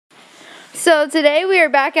So today we are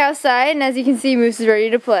back outside, and as you can see, Moose is ready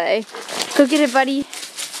to play. Go get it, buddy.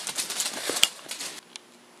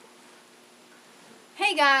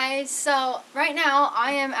 Hey guys, so right now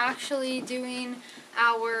I am actually doing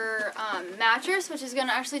our mattress, which is going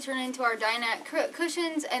to actually turn into our dinette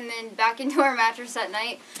cushions and then back into our mattress at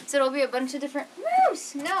night. So it'll be a bunch of different...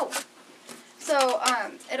 Moose! No! So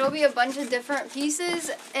it'll be a bunch of different pieces,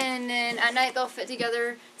 and then at night they'll fit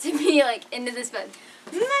together to be like into this bed.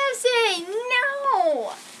 Moosey!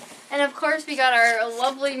 No! And of course we got our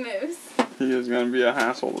lovely Moose. He is going to be a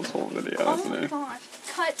hassle this whole video, isn't he? Oh my gosh,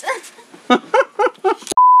 cut.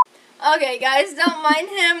 Okay guys, don't mind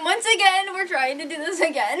him. Once again, we're trying to do this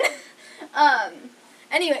again.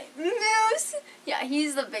 Anyway, Moose. Yeah,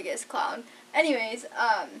 he's the biggest clown. Anyways,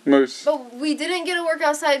 Moose. But we didn't get to work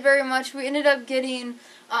outside very much. We ended up getting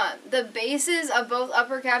the bases of both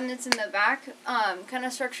upper cabinets in the back kind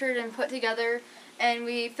of structured and put together, and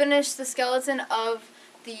we finished the skeleton of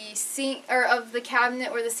the sink, or of the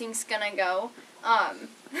cabinet where the sink's gonna go. Stop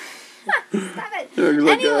it. He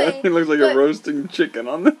looks like a roasting chicken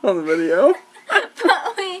on the video.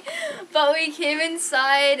 but we came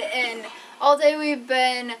inside, and all day we've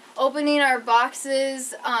been opening our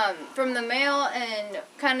boxes from the mail and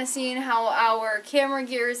kind of seeing how our camera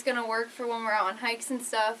gear is going to work for when we're out on hikes and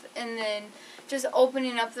stuff, and then just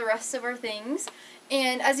opening up the rest of our things.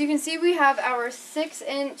 And as you can see, we have our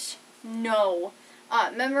 6-inch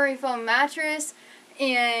memory foam mattress,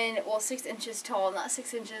 and, well, 6 inches tall, not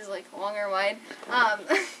 6 inches, like, long or wide.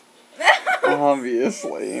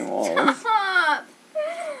 Obviously, Mom. Stop!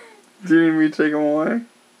 Do you need me to take them away?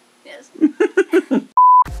 Yes.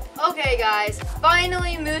 Okay guys,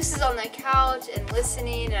 finally Moose is on the couch and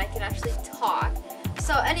listening, and I can actually talk.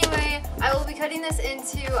 So anyway, I will be cutting this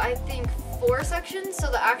into, I think, 4 sections. So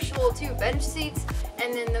the actual 2 bench seats,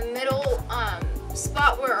 and then the middle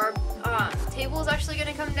spot where our table is actually going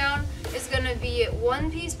to come down is going to be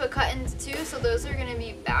 1 piece but cut into 2. So those are going to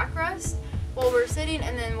be backrest while we're sitting,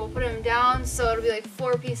 and then we'll put them down, so it'll be like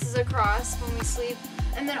 4 pieces across when we sleep.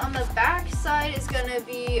 And then on the back side is going to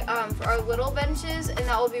be for our little benches, and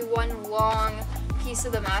that will be 1 long piece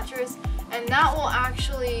of the mattress. And that will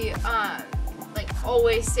actually like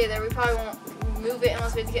always stay there. We probably won't move it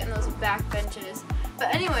unless we have to get in those back benches.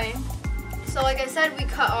 But anyway, so like I said, we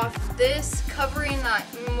cut off this covering that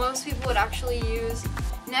most people would actually use.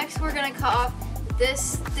 Next we're going to cut off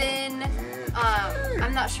this thin,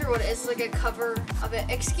 I'm not sure what it is, like a cover of it.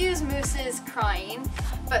 Excuse Moose's crying,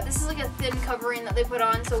 but this is like a thin covering that they put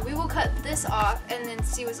on. So we will cut this off and then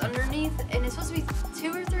see what's underneath, and it's supposed to be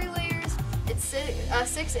 2 or 3 layers. It's a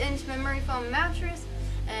 6-inch memory foam mattress,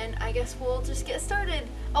 and I guess we'll just get started.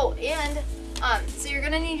 Oh, and so you're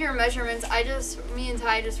gonna need your measurements. Me and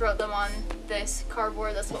Ty just wrote them on this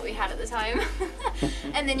cardboard. That's what we had at the time.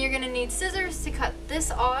 And then you're gonna need scissors to cut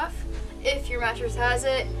this off, if your mattress has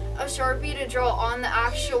it, a Sharpie to draw on the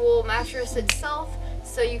actual mattress itself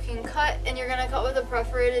so you can cut, and you're gonna cut with a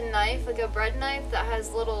perforated knife, like a bread knife that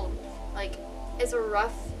has little, like, it's a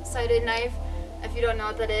rough sided knife. If you don't know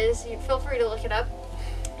what that is, you feel free to look it up.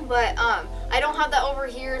 But I don't have that over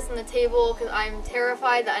here. It's on the table because I'm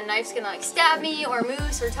terrified that a knife's gonna like stab me or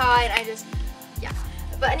Moose or Ty, and I just, yeah.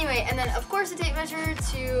 But anyway, and then of course a tape measure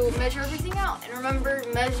to measure everything out. And remember,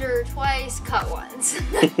 measure twice, cut once.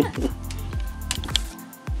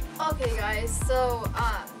 Okay guys, so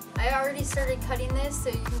I already started cutting this, so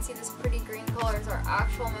you can see this pretty green color is our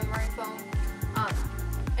actual memory foam.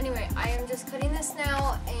 Anyway, I am just cutting this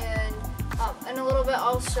now, and in a little bit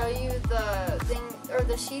I'll show you the thing, or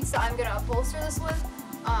the sheets that I'm going to upholster this with.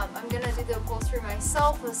 I'm going to do the upholstery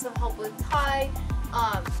myself with some help with Ty.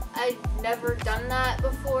 I've never done that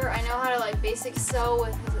before. I know how to like basic sew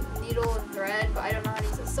with needle and thread, but I don't know how to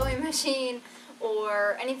use a sewing machine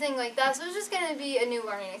or anything like that, so it's just going to be a new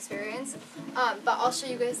learning experience. But I'll show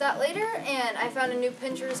you guys that later, and I found a new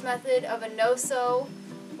Pinterest method of a no-sew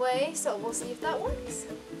way, so we'll see if that works.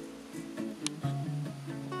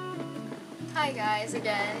 Hi guys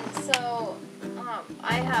again. So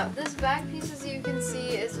I have this back piece, as you can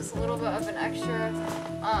see, is just a little bit of an extra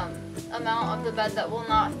amount of the bed that will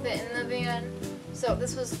not fit in the van. So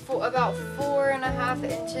this was about 4.5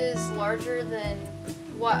 inches larger than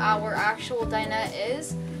what our actual dinette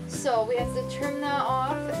is, so we have to trim that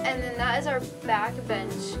off. And then that is our back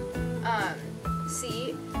bench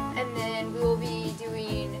seat, and then we will be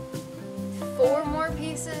doing 4 more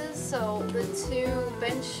pieces, so the 2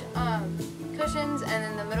 bench cushions and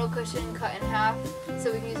then the middle cushion cut in half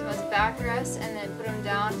so we can use them as backrest and then put them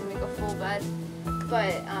down to make a full bed.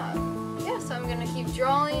 But yeah, so I'm gonna keep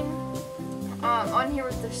drawing on here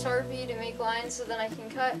with the Sharpie to make lines so then I can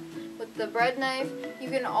cut. with the bread knife. You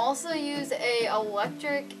can also use a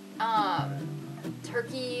electric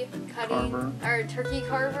turkey cutting or turkey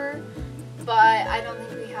carver, but I don't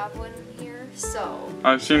think we have one here. So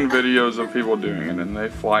I've seen videos of people doing it, and they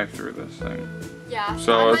fly through this thing. yeah.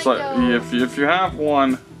 So it's like if you have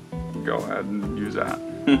one, go ahead and use that.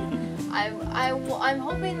 I'm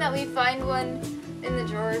hoping that we find one in the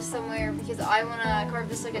drawers somewhere because I want to carve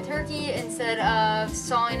this like a turkey instead of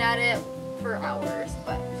sawing at it for hours.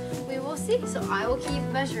 But we will see. So I will keep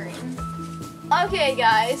measuring. Okay,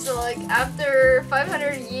 guys. So like after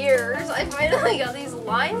 500 years, I finally got these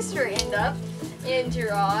lines straightened up and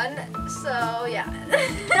drawn. So yeah,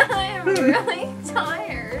 I am really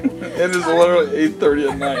tired. It is literally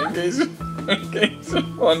 8:30 at night. In case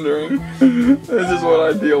you're wondering, this is what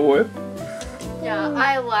I deal with. Yeah,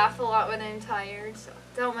 I laugh a lot when I'm tired, so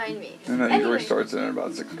don't mind me. And that anyway, usually starts in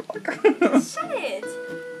about 6 o'clock. Shut it!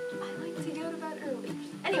 I like to go to bed early.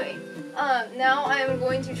 Anyway, now I'm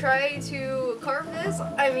going to try to carve this.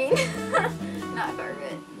 I mean, not carve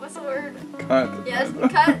it. What's the word? Cut. Yes,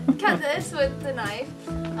 cut this with the knife.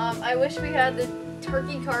 I wish we had the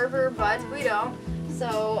turkey carver, but we don't.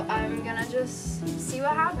 So I'm gonna just see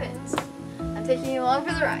what happens. I'm taking you along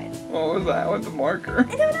for the ride. What was that with the marker?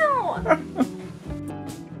 I don't know.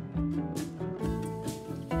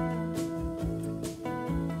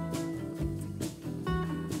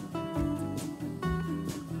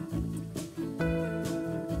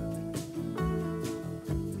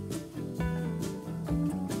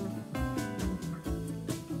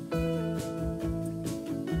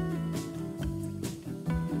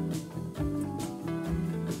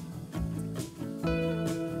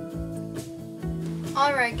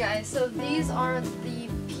 Alright guys, so these are the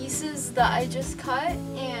pieces that I just cut,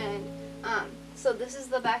 and so this is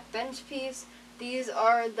the back bench piece, these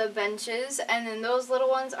are the benches, and then those little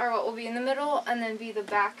ones are what will be in the middle, and then be the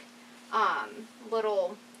back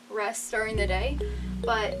little rest during the day.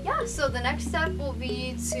 But yeah, so the next step will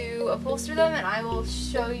be to upholster them, and I will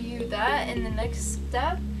show you that in the next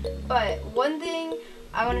step. But one thing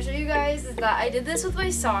I want to show you guys is that I did this with my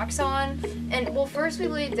socks on, and well, first we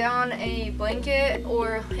laid down a blanket,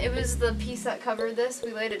 or it was the piece that covered this,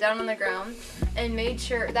 we laid it down on the ground and made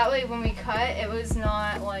sure that way when we cut it was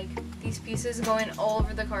not like these pieces going all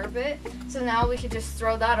over the carpet, so now we could just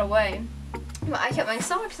throw that away. But I kept my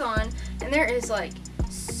socks on, and there is like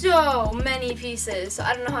so many pieces, so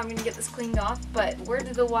I don't know how I'm gonna get this cleaned off, but word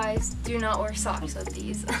to the wise, do not wear socks with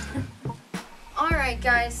these. Alright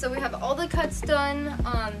guys, so we have all the cuts done.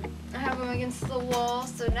 I have them against the wall,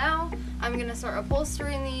 so now I'm going to start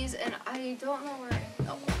upholstering these, and I don't know where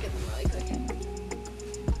I'll get them really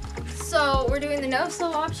quick. So we're doing the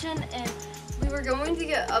no-sew option, and we were going to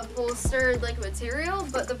get upholstered like material,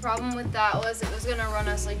 but the problem with that was it was going to run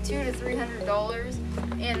us like $200 to $300,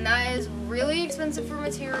 and that is really expensive for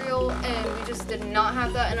material, and we just did not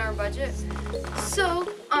have that in our budget. So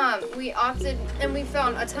we opted, and we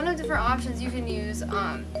found a ton of different options. You can use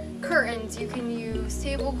curtains, you can use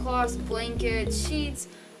tablecloths, blankets, sheets,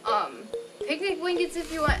 picnic blankets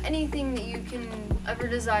if you want, anything that you can ever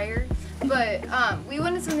desire. But we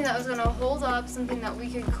wanted something that was going to hold up, something that we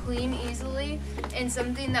could clean easily, and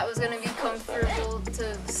something that was going to be comfortable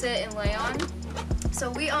to sit and lay on. So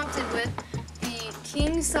we opted with the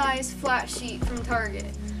king size flat sheet from Target.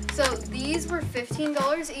 So these were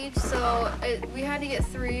 $15 each, so we had to get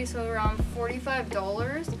 3, so around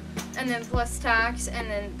 $45, and then plus tax, and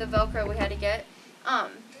then the Velcro we had to get.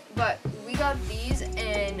 But we got these,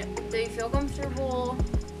 and they feel comfortable.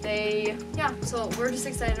 Yeah, so we're just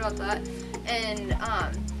excited about that. And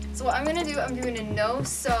so what I'm gonna do, I'm doing a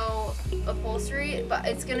no-sew upholstery, but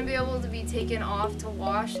it's gonna be able to be taken off to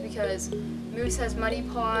wash because Moose has muddy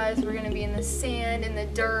paws. We're gonna be in the sand, in the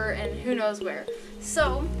dirt, and who knows where.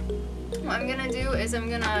 So what I'm gonna do is I'm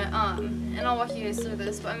gonna and I'll walk you guys through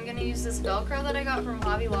this, but I'm gonna use this Velcro that I got from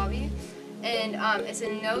Hobby Lobby, and it's a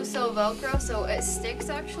no-sew Velcro, so it sticks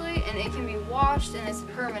actually, and it can be washed, and it's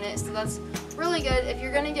permanent, so that's really good if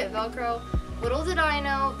you're gonna get Velcro. Little did I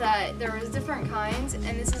know that there was different kinds,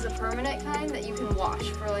 and this is a permanent kind that you can wash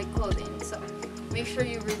for like clothing, so make sure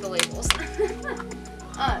you read the labels.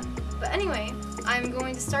 But anyway, I'm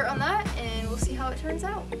going to start on that, and we'll see how it turns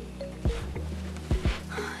out.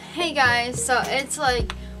 Hey guys, so it's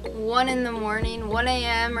like 1 in the morning, 1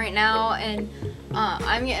 a.m. right now, and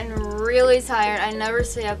I'm getting really tired. I never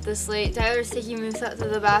stay up this late. Tyler's taking Moose out to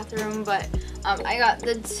the bathroom, but I got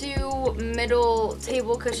the 2 middle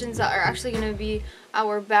table cushions that are actually going to be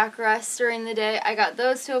our backrest during the day. I got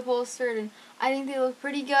those 2 upholstered, and I think they look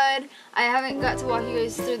pretty good. I haven't got to walk you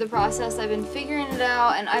guys through the process. I've been figuring it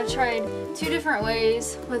out, and I've tried 2 different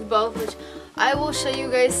ways with both, which I will show you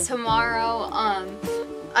guys tomorrow.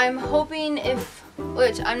 I'm hoping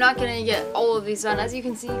which I'm not gonna get all of these done. As you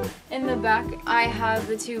can see in the back, I have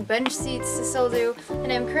the 2 bench seats to still do,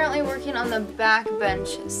 and I'm currently working on the back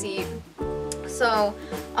bench seat. So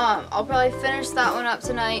I'll probably finish that one up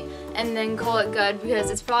tonight and then call it good,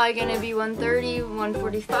 because it's probably gonna be 1:30,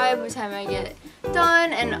 1:45 by the time I get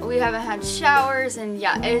done, and we haven't had showers, and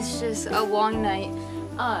yeah, it's just a long night.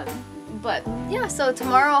 But yeah, so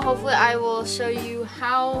tomorrow hopefully I will show you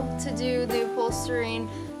how to do the upholstering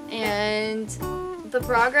and the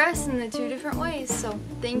progress in the 2 different ways. So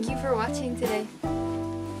thank you for watching today.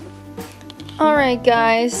 Alright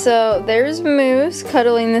guys, so there's Moose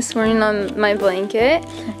cuddling this morning on my blanket,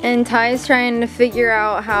 and Ty's trying to figure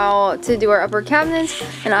out how to do our upper cabinets,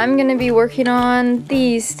 and I'm going to be working on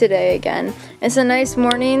these today again. It's a nice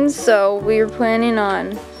morning, so we were planning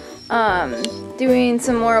on doing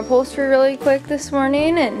some more upholstery really quick this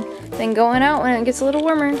morning and then going out when it gets a little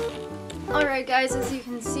warmer. Alright guys, as you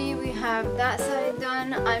can see, we have that side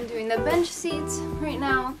done. I'm doing the bench seats right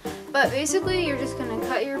now, but basically you're just going to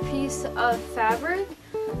cut your piece of fabric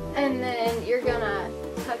and then you're going to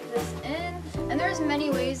tuck this in. And there's many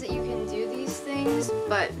ways that you can do these things,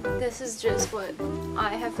 but this is just what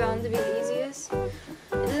I have found to be the easiest. It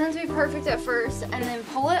doesn't have to be perfect at first, and then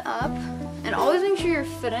pull it up, and always make sure your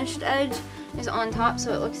finished edge is on top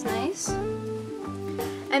so it looks nice.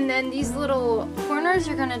 And then these little corners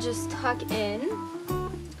you're gonna just tuck in,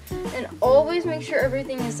 and always make sure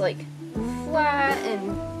everything is like flat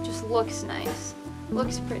and just looks nice,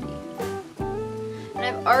 looks pretty. And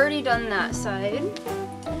I've already done that side.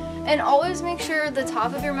 And always make sure the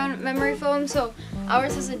top of your memory foam, so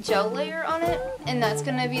ours has a gel layer on it, and that's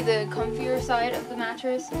gonna be the comfier side of the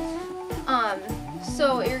mattress.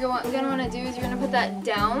 So what you're gonna want to do is you're gonna put that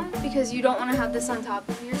down, because you don't want to have this on top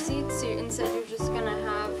of your seat. So instead you're just gonna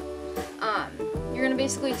have, you're gonna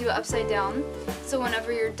basically do it upside down. So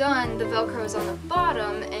whenever you're done, the Velcro is on the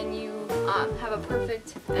bottom, and you have a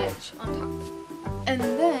perfect edge on top. And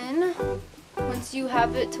then once you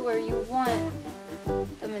have it to where you want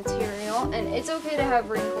the material, and it's okay to have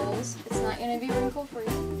wrinkles, it's not going to be wrinkle free,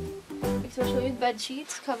 especially with bed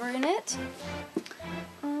sheets covering it.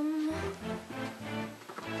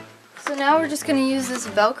 So now we're just going to use this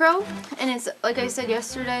Velcro, and it's, like I said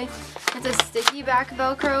yesterday, it's a sticky back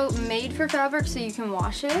Velcro made for fabric so you can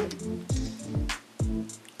wash it.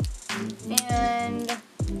 And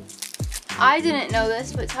I didn't know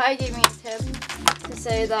this, but Ty gave me a tip to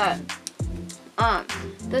say that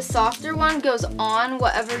the softer one goes on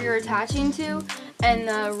whatever you're attaching to, and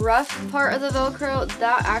the rough part of the Velcro,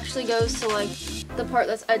 that actually goes to like the part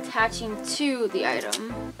that's attaching to the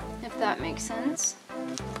item, if that makes sense.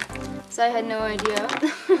 So I had no idea.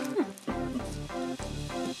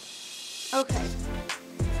 Okay,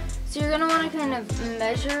 so you're gonna want to kind of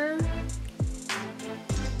measure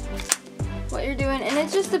what you're doing, and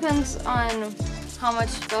it just depends on how much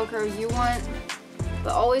Velcro you want,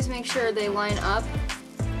 but always make sure they line up.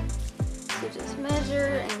 So just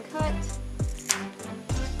measure and cut.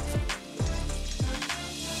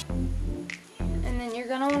 And then you're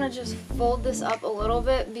gonna want to just fold this up a little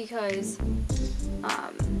bit, because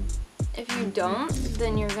if you don't,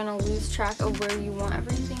 then you're gonna lose track of where you want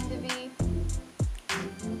everything to be.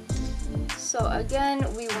 So again,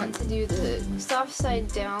 we want to do the soft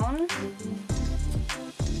side down,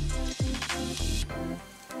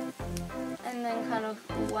 and then kind of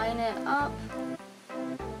line it up.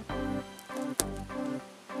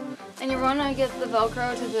 And you want to get the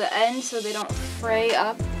Velcro to the end so they don't fray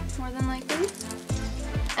up, more than likely.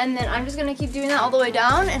 And then I'm just going to keep doing that all the way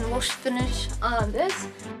down, and we'll finish this.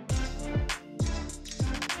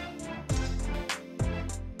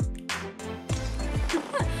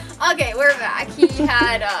 Okay, we're back. He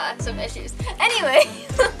had some issues. Anyway,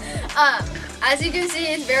 as you can see,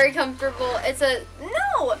 it's very comfortable. It's a,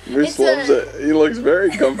 no! Moose loves it. He looks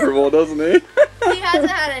very comfortable, doesn't he? He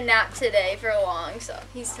hasn't had a nap today for long, so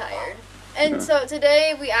he's tired. And so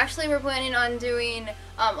today we actually were planning on doing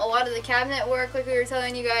a lot of the cabinet work like we were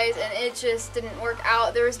telling you guys, and it just didn't work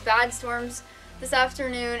out. There was bad storms this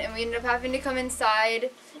afternoon, and we ended up having to come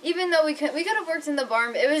inside. Even though we could have worked in the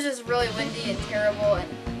barn, but it was just really windy and terrible, and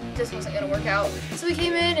just wasn't gonna work out. So we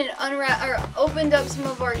came in and opened up some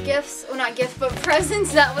of our gifts, well, not gifts, but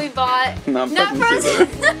presents that we bought. Not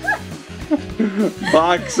presents.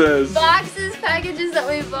 Boxes. Boxes, packages that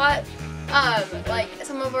we bought. Like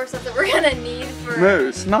some of our stuff that we're gonna need for.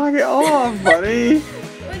 Moose, knock it off, buddy.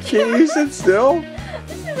 Can't you sit still?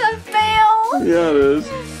 This is a fail. Yeah, it is.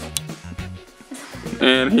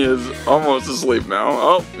 And he is almost asleep now.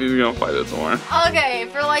 Oh, he's gonna fight it some more. Okay,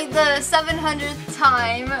 for like the 700th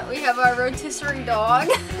time, we have our rotisserie dog.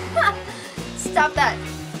 Stop that.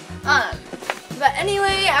 But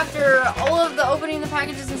anyway, after all of the opening the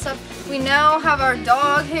packages and stuff, we now have our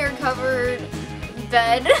dog hair covered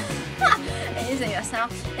bed. He's saying yes now.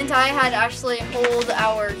 And Ty had to actually hold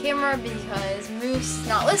our camera because Moose is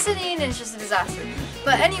not listening and it's just a disaster.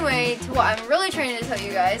 But anyway, to what I'm really trying to tell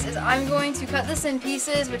you guys is I'm going to cut this in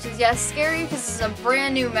pieces, which is yes scary because this is a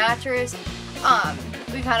brand new mattress.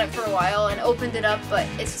 We've had it for a while and opened it up, but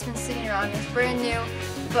it's just been sitting around. It's brand new.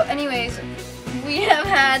 But anyways, we have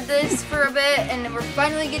had this for a bit and we're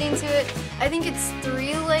finally getting to it. I think it's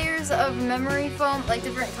 3 layers of memory foam, like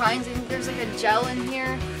different kinds. I think there's like a gel in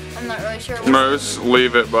here. I'm not really sure. Moose,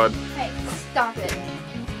 leave it, bud. Hey, stop it.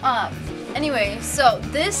 Anyway, so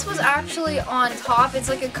this was actually on top. It's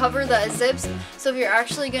like a cover that zips. So if you're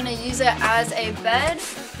actually gonna use it as a bed,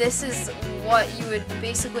 this is what you would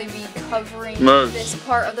basically be covering this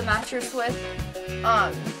part of the mattress with.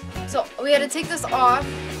 So we had to take this off,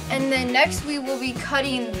 and then next we will be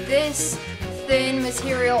cutting this thin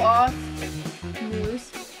material off.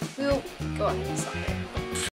 Moose, we'll go ahead and stop it.